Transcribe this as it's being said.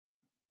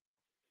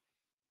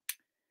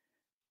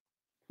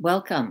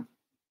Welcome.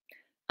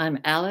 I'm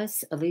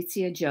Alice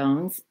Alicia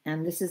Jones,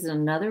 and this is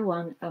another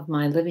one of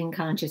my Living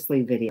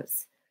Consciously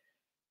videos.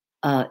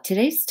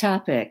 Today's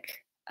topic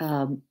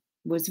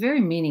was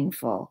very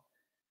meaningful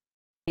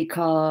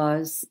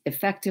because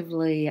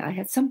effectively I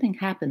had something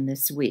happen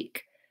this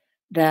week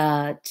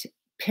that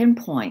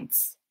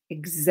pinpoints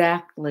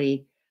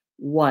exactly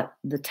what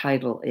the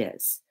title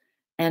is.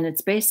 And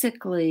it's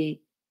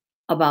basically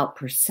about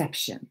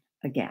perception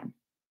again.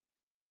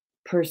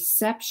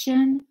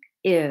 Perception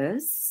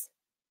is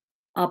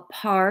a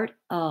part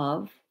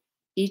of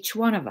each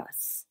one of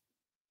us,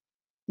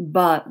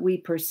 but we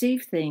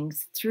perceive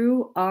things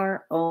through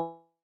our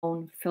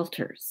own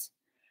filters.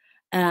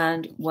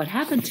 And what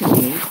happened to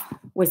me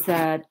was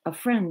that a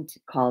friend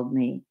called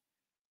me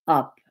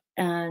up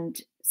and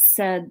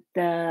said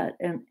that,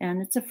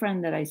 and it's a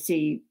friend that I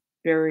see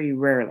very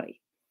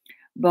rarely.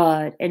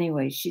 But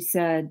anyway, she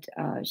said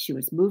she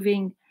was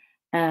moving,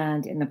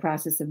 and in the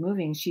process of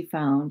moving, she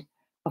found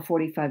a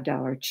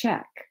 $45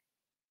 check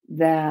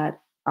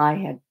that I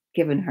had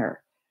given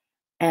her,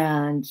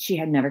 and she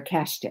had never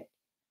cashed it.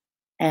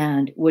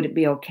 And would it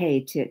be okay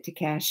to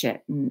cash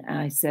it? And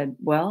I said,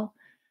 well,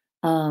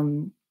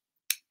 um,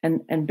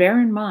 and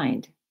bear in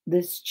mind,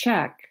 this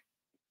check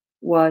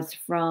was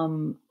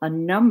from a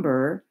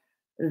number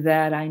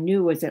that I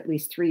knew was at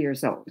least 3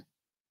 years old.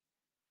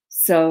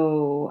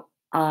 So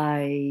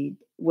I,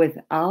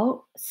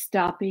 without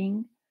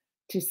stopping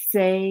to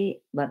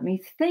say, let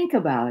me think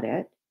about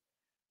it,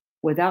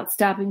 without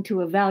stopping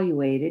to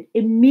evaluate it,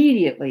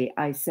 immediately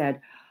I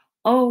said,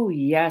 oh,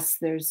 yes,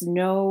 there's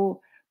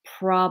no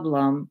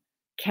problem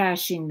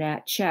cashing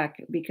that check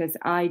because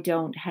I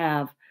don't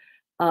have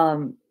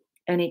um,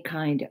 any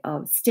kind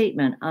of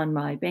statement on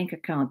my bank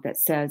account that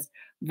says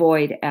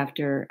void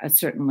after a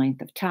certain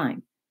length of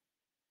time.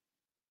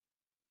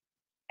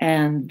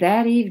 And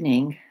that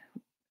evening,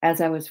 as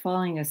I was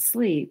falling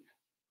asleep,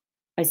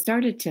 I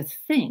started to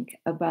think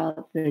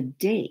about the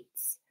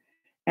dates.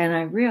 And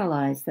I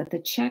realized that the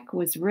check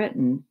was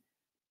written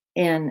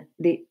in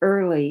the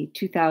early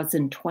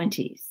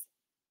 2020s.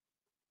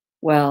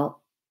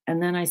 Well,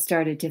 and then I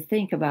started to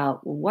think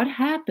about what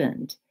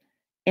happened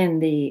in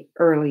the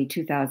early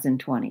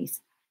 2020s.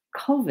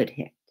 COVID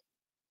hit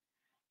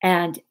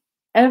and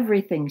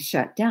everything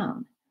shut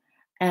down.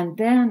 And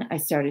then I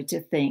started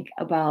to think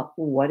about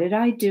what did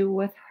I do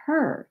with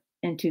her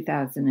in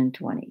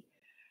 2020?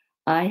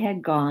 I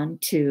had gone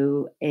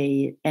to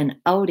an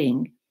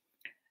outing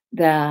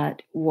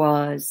that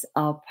was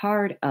a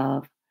part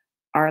of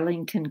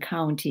Arlington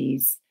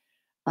County's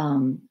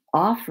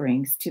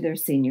offerings to their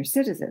senior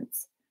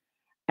citizens.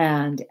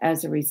 And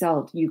as a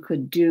result, you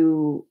could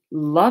do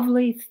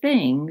lovely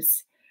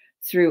things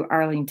through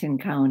Arlington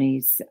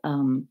County's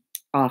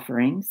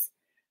offerings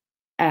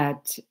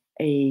at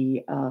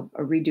a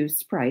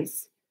reduced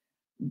price,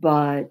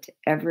 but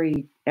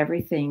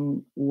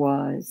everything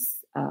was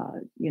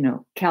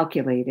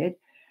calculated.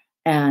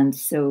 And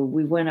so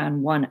we went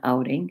on one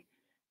outing,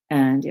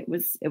 and it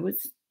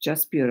was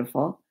just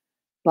beautiful.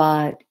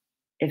 But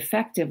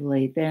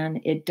effectively,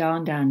 then it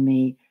dawned on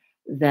me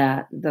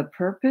that the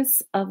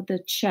purpose of the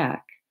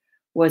check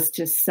was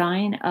to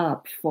sign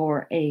up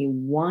for a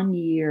 1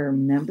 year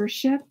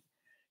membership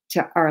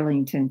to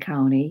Arlington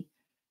County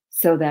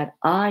so that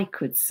I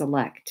could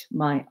select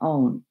my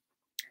own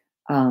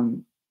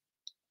um,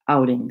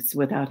 outings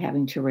without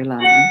having to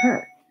rely on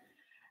her.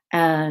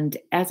 And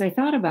as I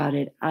thought about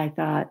it, I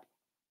thought,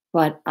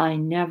 but I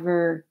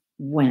never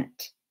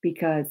went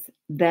because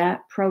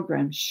that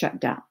program shut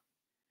down.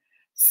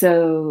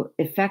 So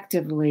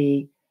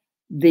effectively,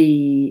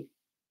 the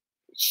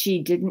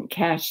she didn't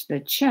cash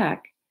the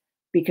check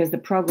because the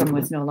program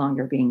was no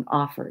longer being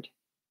offered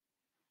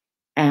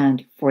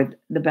and for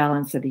the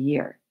balance of the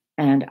year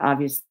and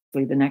obviously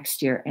the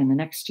next year and the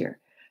next year.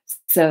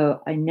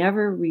 So I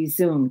never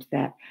resumed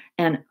that.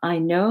 And I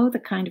know the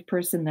kind of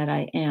person that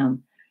I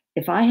am.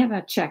 If I have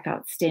a check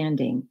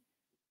outstanding,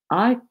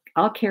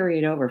 I'll carry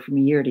it over from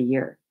year to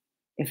year.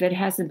 If it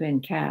hasn't been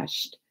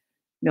cashed,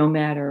 no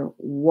matter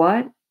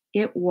what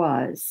it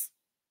was,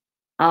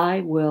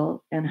 I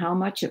will, and how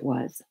much it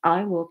was,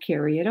 I will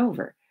carry it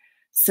over.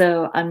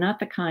 So I'm not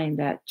the kind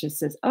that just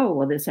says, oh,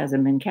 well, this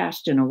hasn't been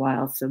cashed in a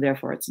while, so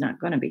therefore it's not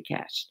going to be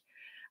cashed.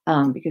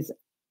 Because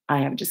I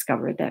have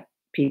discovered that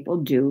people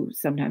do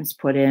sometimes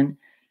put in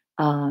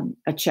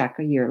a check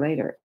a year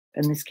later.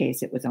 In this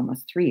case, it was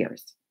almost 3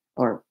 years,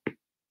 or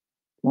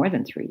more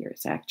than 3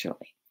 years,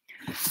 actually.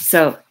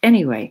 So,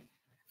 anyway,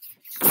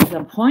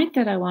 the point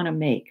that I want to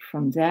make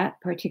from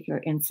that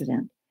particular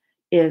incident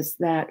is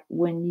that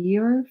when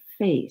you're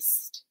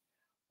faced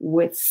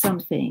with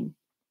something,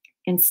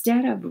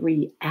 instead of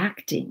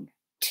reacting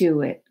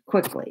to it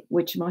quickly,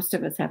 which most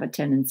of us have a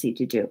tendency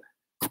to do,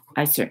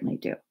 I certainly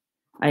do.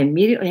 I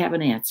immediately have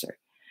an answer.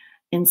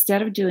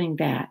 Instead of doing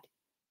that,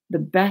 the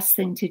best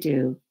thing to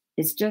do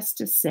is just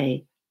to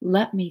say,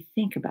 let me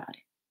think about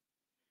it.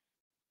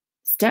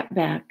 Step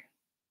back,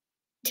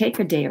 take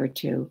a day or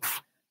two,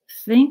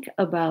 think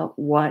about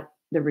what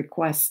the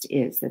request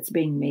is that's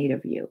being made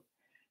of you.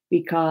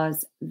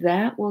 because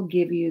that will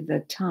give you the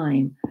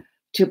time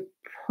to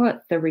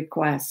put the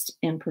request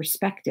in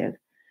perspective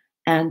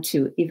and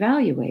to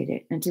evaluate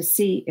it and to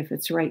see if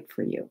it's right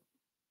for you.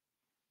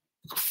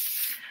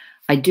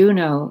 I do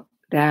know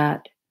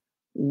that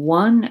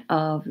one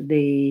of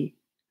the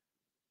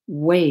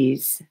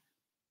ways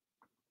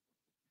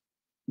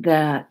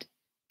that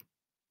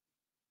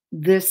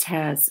this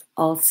has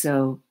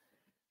also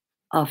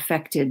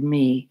affected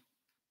me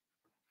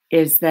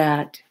is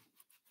that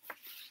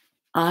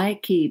I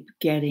keep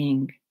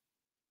getting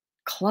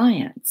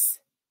clients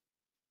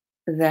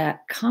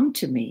that come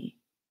to me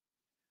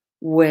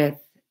with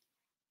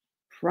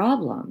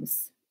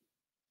problems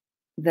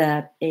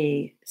that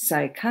a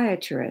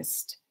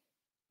psychiatrist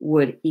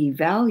would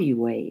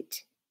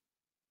evaluate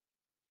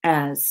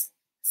as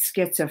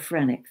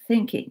schizophrenic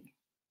thinking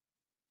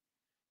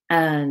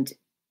and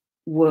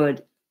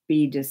would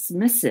be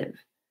dismissive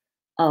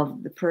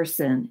of the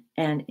person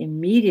and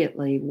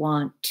immediately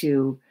want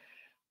to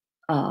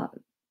uh,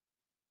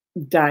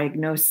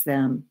 diagnose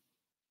them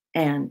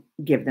and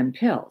give them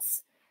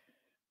pills.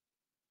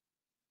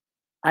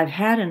 I've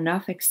had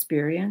enough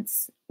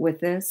experience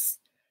with this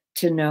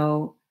to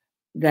know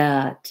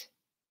that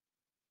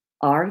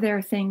are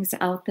there things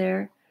out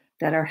there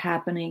that are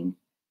happening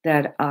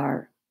that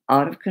are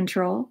out of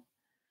control?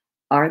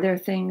 Are there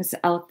things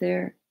out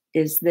there?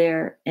 Is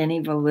there any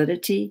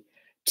validity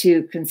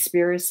to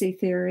conspiracy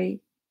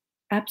theory?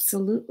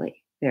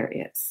 Absolutely, there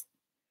is.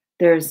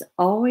 There's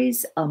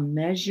always a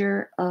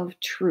measure of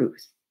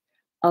truth,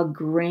 a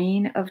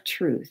grain of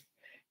truth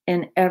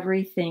in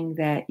everything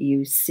that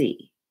you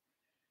see.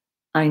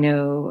 I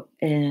know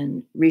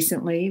in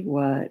recently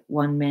what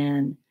one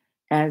man,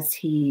 as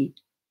he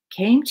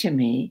came to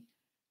me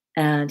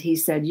and he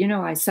said,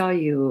 I saw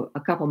you a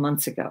couple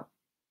months ago.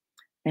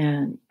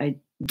 And I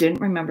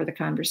didn't remember the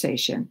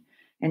conversation.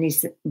 And he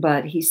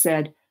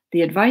said,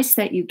 the advice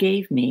that you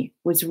gave me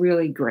was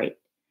really great.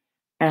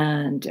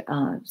 And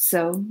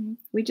so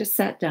we just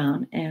sat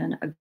down. And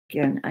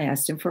again, I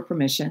asked him for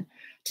permission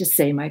to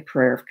say my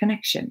prayer of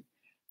connection.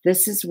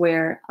 This is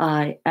where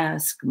I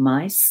ask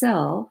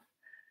myself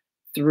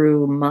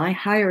through my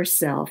higher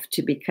self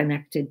to be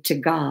connected to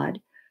God,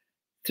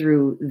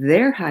 through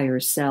their higher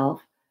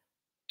self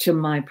to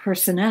my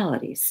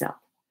personality self.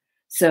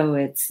 So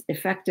it's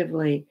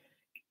effectively,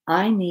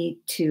 I need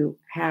to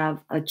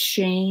have a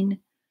chain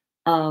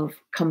of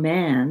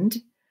command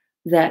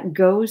that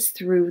goes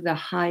through the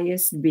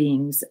highest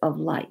beings of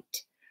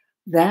light.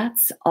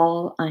 That's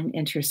all I'm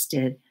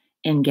interested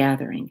in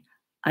gathering.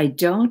 I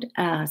don't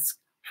ask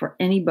for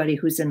anybody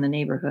who's in the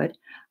neighborhood.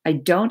 I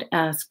don't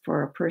ask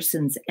for a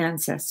person's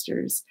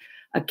ancestors.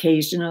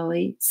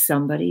 Occasionally,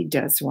 somebody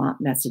does want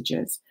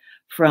messages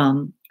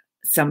from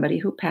somebody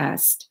who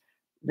passed.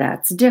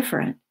 That's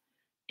different.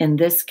 In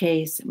this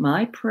case,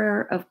 my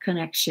prayer of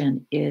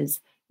connection is,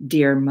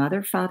 Dear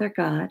Mother, Father,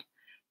 God,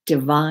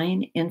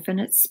 Divine,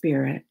 Infinite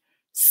Spirit,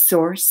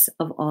 Source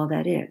of all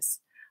that is.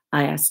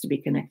 I ask to be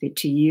connected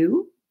to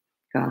you,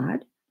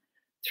 God,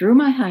 through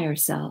my higher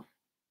self,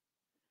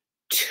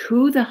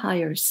 to the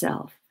higher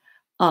self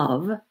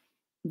of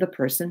the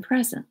person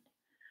present.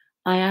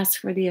 I ask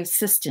for the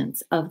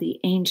assistance of the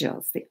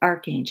angels, the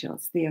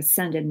archangels, the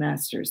ascended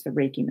masters, the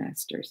Reiki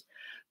masters,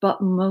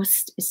 but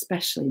most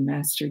especially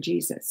Master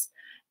Jesus.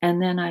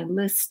 And then I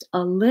list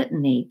a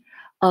litany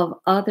of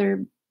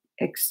other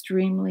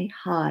extremely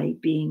high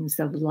beings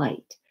of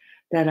light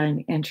that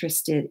I'm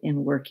interested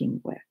in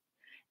working with.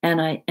 And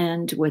I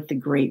end with the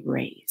great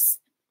rays,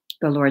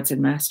 the lords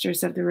and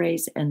masters of the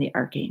rays and the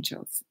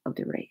archangels of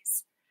the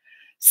rays,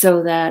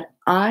 so that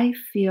I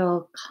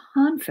feel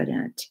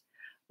confident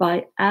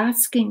by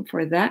asking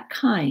for that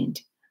kind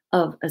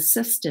of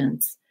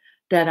assistance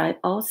that I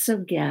also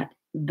get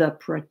the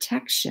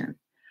protection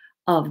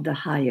of the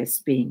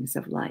highest beings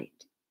of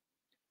light.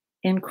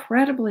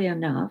 Incredibly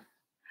enough,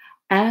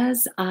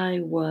 as I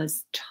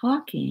was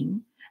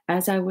talking,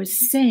 as I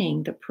was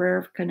saying the prayer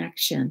of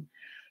connection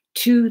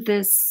to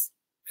this,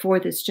 for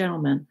this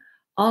gentleman,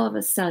 all of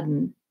a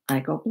sudden I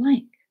go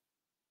blank.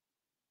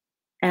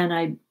 And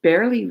I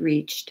barely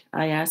reached.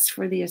 I asked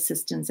for the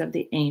assistance of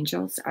the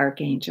angels,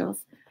 archangels,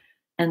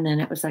 and then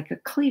it was like a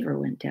cleaver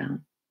went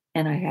down,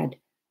 and I had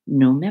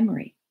no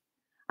memory.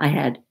 I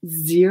had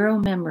zero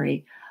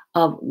memory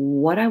of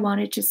what I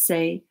wanted to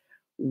say,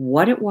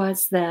 what it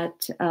was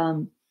that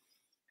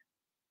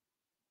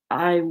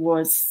I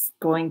was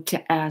going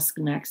to ask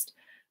next.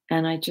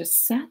 And I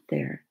just sat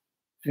there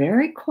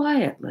very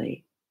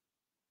quietly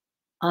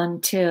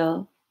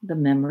until the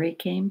memory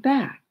came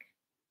back.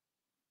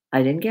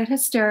 I didn't get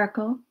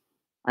hysterical.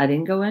 I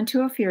didn't go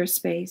into a fear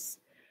space,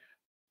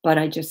 but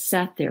I just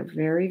sat there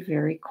very,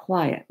 very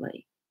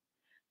quietly.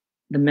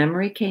 The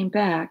memory came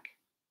back,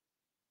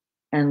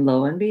 and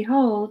lo and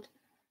behold,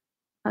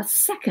 a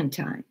second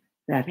time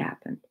that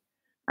happened.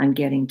 I'm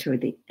getting to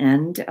the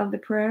end of the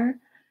prayer,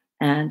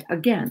 and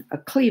again, a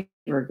cleaver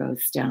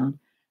goes down,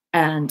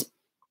 and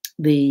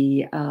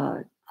the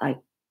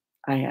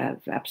I have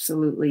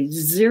absolutely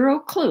zero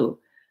clue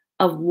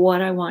of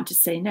what I want to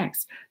say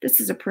next. This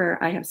is a prayer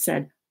I have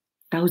said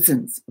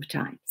thousands of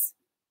times,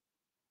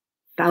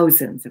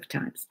 thousands of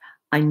times.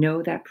 I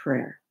know that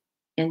prayer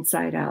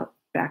inside out,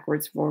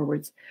 backwards,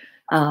 forwards.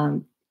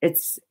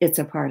 It's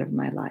a part of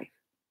my life.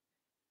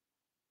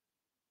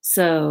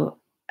 So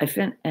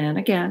and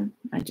again,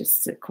 I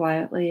just sit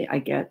quietly.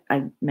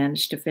 I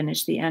managed to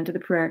finish the end of the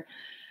prayer.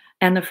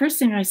 And the first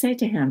thing I say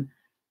to him,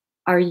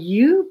 are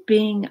you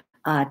being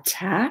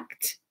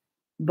attacked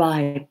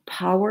by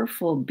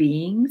powerful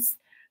beings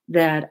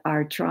that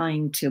are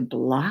trying to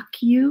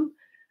block you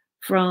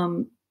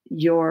from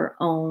your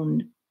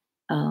own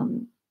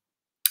um,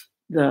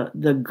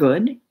 the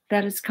good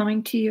that is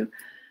coming to you?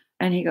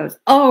 And he goes,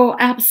 oh,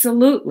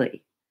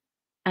 absolutely.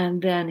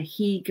 And then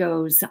he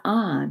goes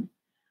on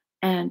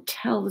and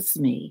tells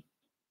me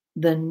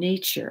the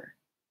nature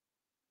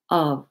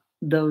of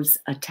those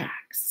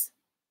attacks.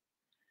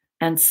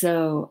 And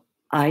so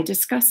I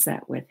discuss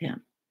that with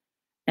him.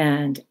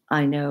 And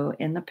I know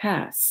in the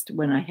past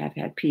when I have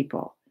had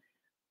people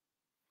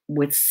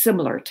with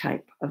similar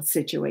type of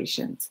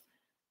situations,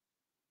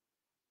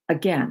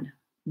 again,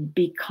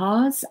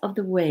 because of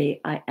the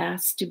way I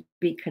asked to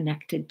be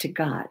connected to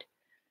God,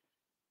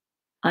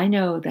 I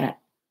know that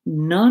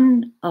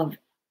none of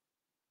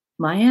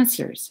my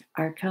answers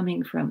are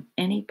coming from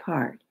any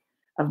part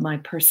of my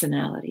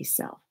personality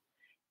self.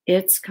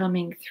 It's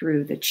coming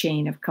through the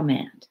chain of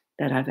command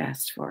that I've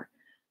asked for.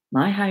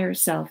 My higher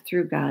self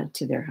through God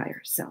to their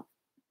higher self.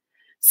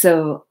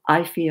 So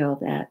I feel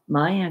that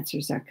my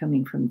answers are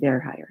coming from their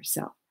higher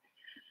self.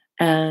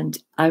 And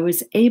I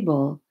was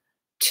able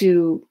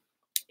to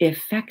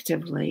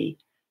effectively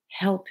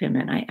help him.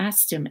 And I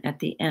asked him at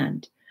the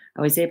end,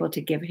 I was able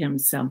to give him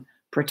some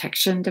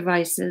protection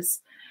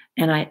devices.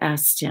 And I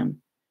asked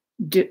him,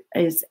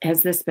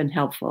 has this been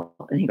helpful?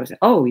 And he goes,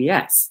 oh,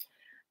 yes.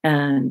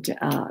 And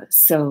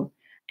so,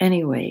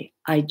 anyway,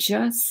 I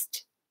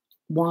just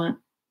want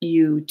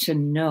you to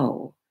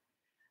know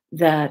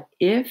that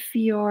if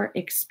you're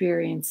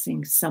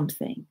experiencing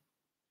something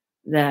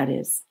that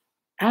is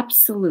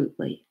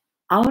absolutely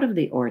out of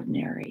the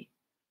ordinary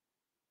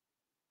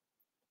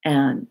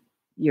and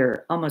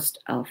you're almost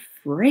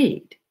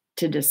afraid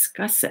to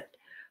discuss it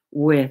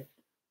with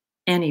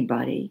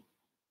anybody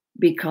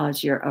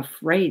because you're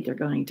afraid they're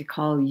going to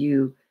call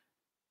you,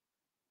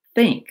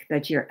 think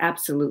that you're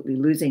absolutely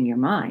losing your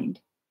mind,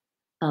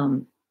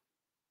 um,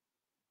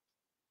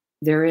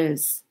 there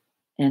is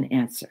an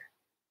answer.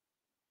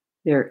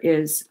 There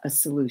is a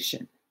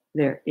solution.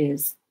 There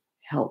is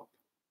help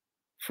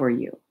for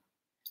you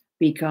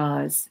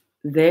because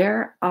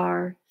there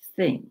are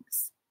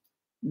things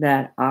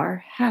that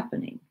are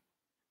happening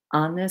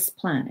on this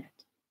planet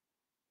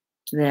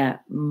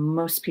that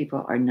most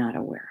people are not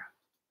aware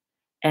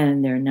of,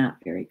 and they're not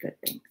very good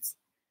things.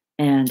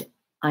 And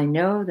I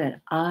know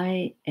that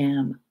I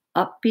am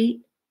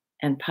upbeat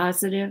and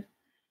positive,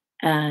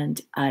 and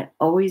I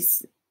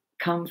always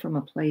come from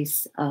a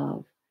place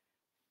of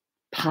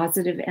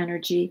positive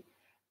energy,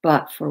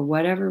 but for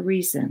whatever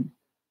reason,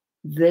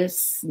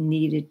 this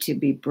needed to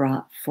be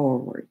brought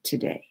forward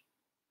today.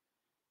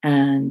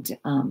 And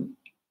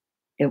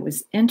it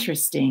was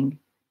interesting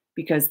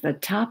because the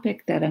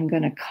topic that I'm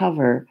going to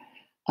cover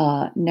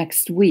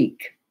next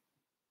week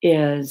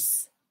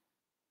is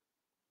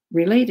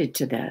related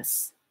to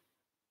this,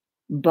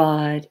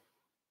 but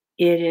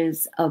it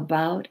is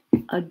about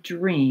a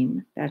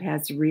dream that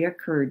has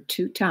reoccurred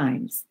 2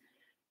 times.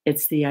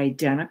 It's the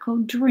identical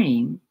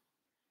dream,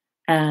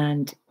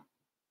 and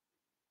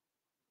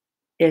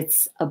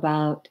it's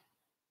about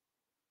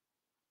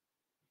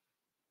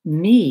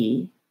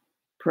me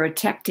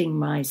protecting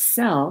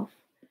myself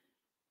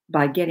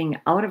by getting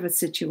out of a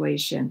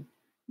situation.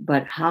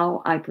 But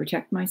how I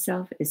protect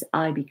myself is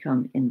I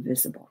become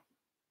invisible.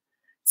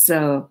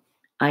 So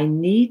I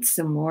need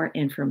some more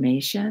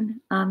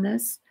information on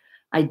this.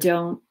 I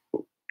don't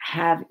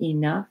have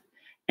enough.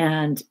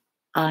 And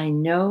I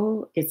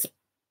know it's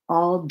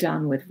all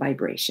done with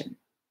vibration.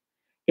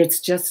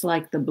 It's just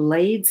like the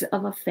blades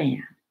of a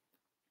fan.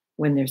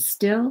 When they're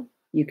still,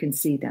 you can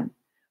see them.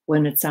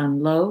 When it's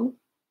on low,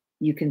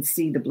 you can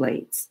see the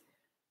blades.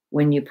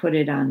 When you put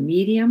it on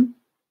medium,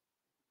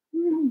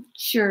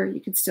 sure,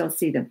 you can still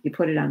see them. You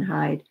put it on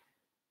high,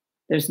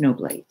 there's no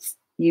blades.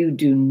 You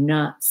do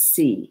not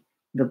see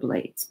the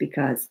blades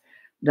because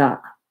the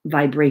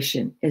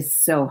vibration is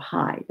so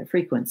high, the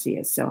frequency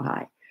is so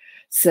high.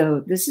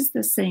 So this is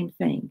the same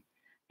thing.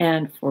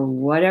 And for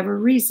whatever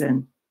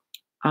reason,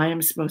 I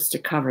am supposed to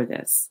cover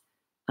this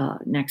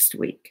next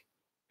week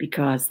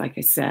because, like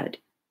I said,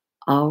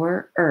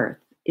 our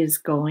earth is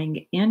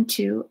going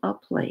into a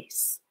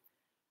place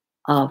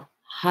of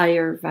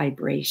higher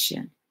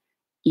vibration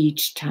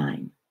each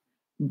time.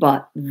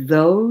 But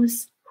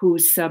those who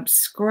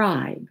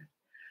subscribe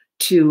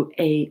to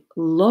a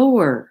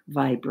lower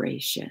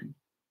vibration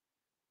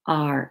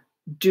are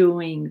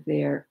doing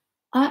their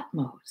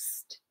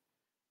utmost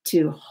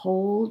to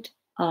hold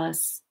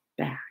us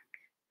back,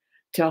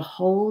 to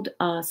hold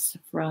us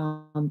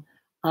from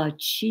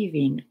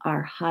achieving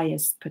our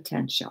highest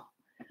potential.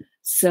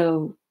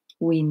 So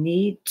we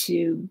need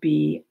to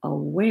be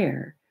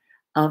aware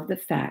of the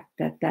fact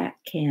that that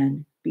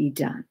can be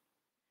done.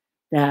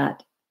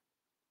 That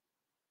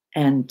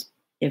and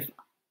if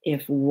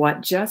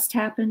what just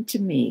happened to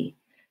me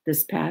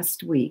this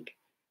past week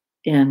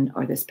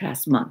or this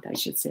past month, I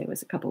should say, it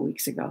was a couple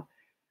weeks ago,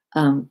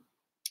 um,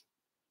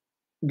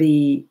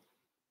 the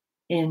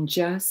in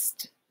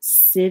just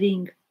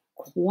sitting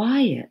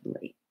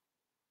quietly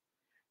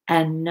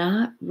and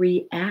not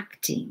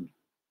reacting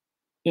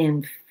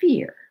in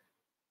fear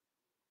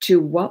to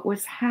what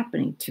was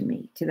happening to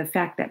me, to the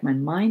fact that my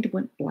mind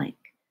went blank,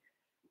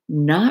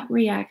 not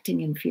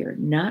reacting in fear,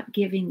 not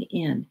giving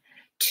in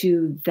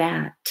to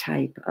that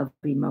type of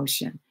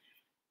emotion.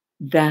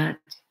 That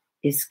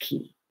is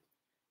key.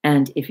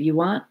 And if you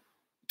want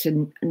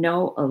to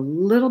know a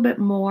little bit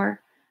more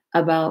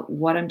about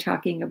what I'm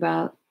talking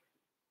about,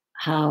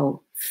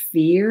 how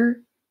fear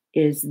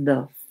is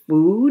the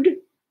food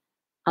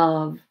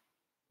of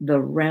the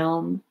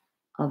realm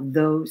of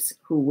those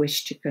who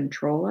wish to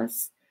control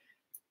us,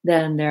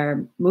 then there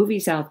are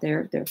movies out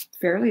there. They're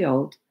fairly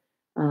old.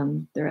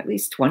 They're at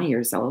least 20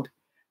 years old,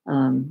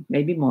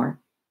 maybe more.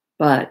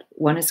 But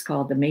one is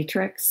called The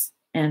Matrix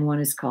and one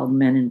is called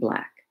Men in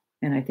Black.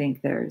 And I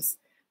think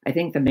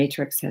The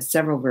Matrix has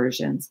several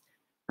versions.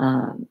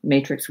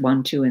 Matrix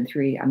 1, 2, and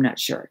 3. I'm not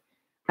sure.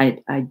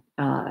 And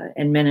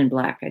Men in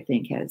Black, I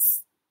think,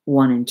 has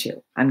 1 and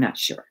 2. I'm not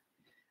sure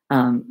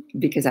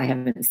because I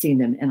haven't seen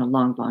them in a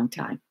long, long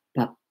time.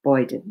 But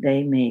boy, did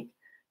they make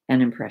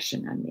an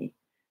impression on me.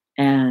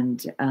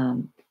 And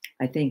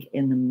I think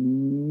in The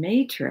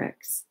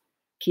Matrix,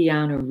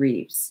 Keanu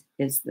Reeves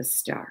is the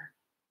star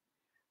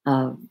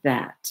of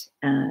that.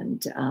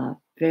 And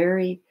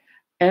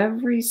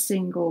every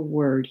single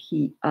word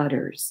he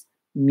utters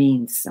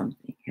means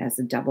something, has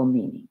a double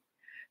meaning.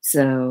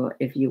 So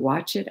if you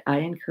watch it, I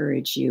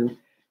encourage you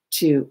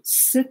to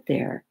sit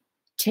there,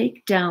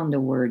 take down the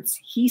words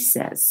he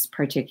says,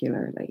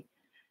 particularly,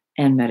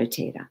 and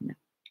meditate on them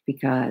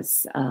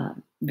because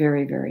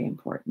very, very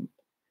important.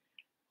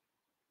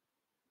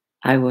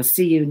 I will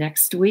see you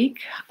next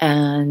week.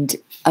 And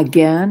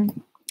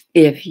again,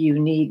 if you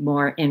need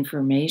more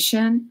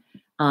information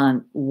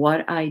on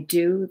what I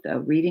do, the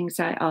readings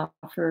I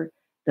offer,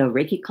 the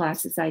Reiki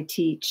classes I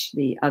teach,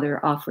 the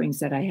other offerings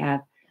that I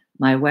have,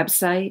 my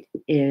website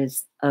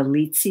is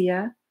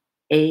Alicia,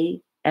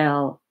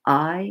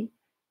 ALICJA,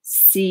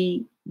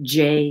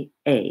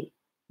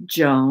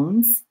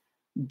 Jones.com.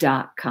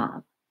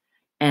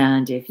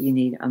 And if you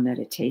need a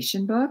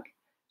meditation book,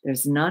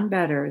 there's none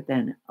better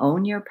than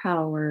Own Your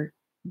Power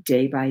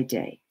Day by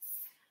Day.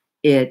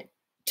 It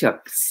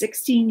took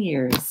 16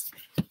 years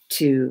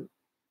to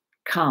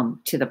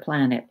come to the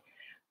planet.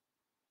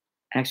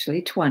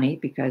 Actually 20,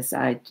 because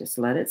I just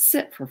let it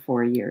sit for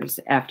 4 years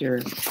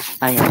after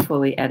I had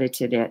fully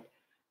edited it.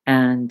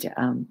 And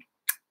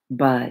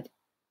but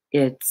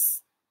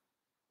it's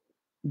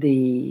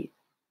the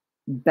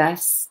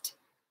best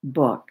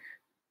book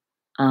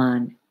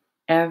on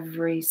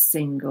every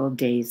single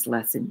day's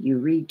lesson. You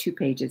read 2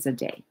 pages a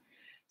day.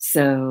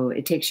 So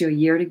it takes you a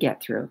year to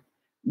get through.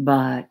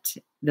 But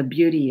the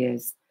beauty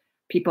is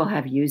people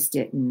have used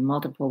it in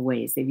multiple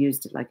ways. They've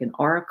used it like an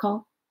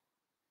oracle,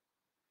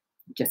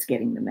 just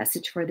getting the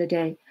message for the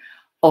day,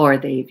 or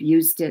they've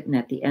used it and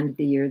at the end of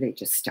the year, they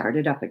just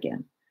started up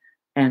again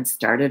and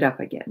started up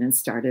again and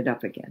started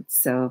up again.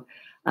 So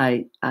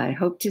I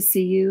hope to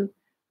see you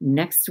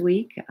next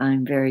week.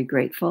 I'm very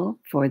grateful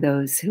for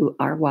those who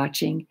are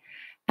watching.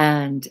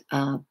 And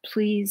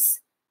please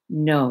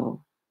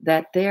know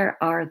that there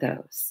are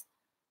those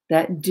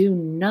that do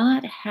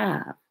not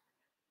have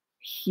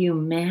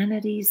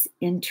humanity's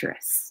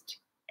interest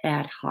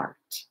at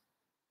heart.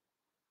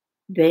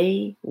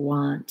 They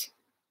want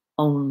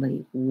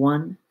only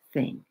one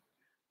thing: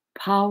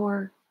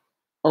 power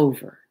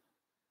over,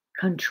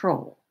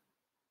 control,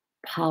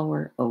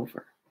 power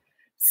over.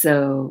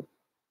 So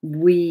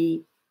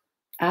we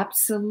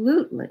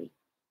absolutely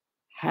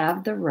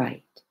have the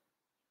right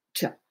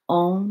to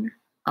own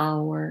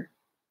our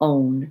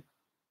own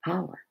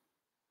power.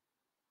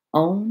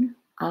 Own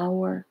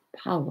our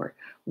power.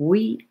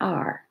 We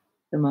are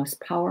the most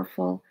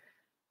powerful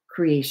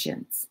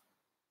creations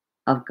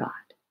of God.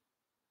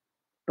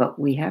 But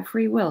we have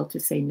free will to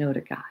say no to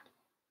God.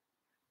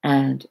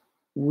 And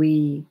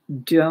we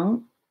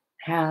don't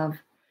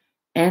have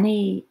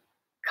any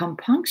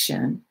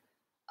compunction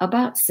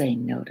about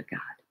saying no to God.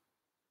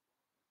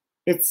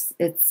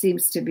 It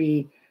seems to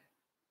be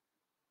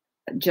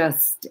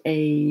just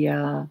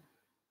a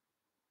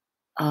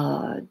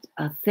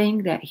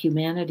thing that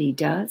humanity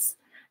does.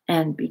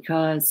 And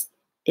because,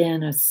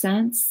 in a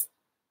sense,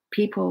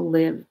 people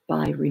live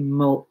by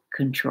remote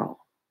control.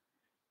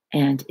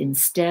 And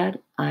instead,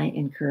 I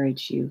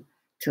encourage you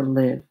to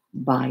live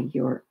by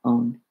your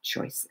own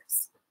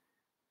choices.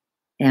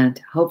 And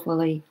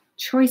hopefully,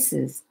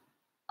 choices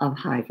of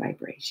high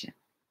vibration.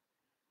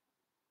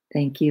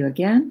 Thank you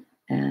again,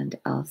 and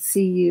I'll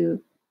see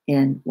you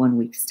in 1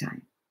 week's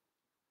time.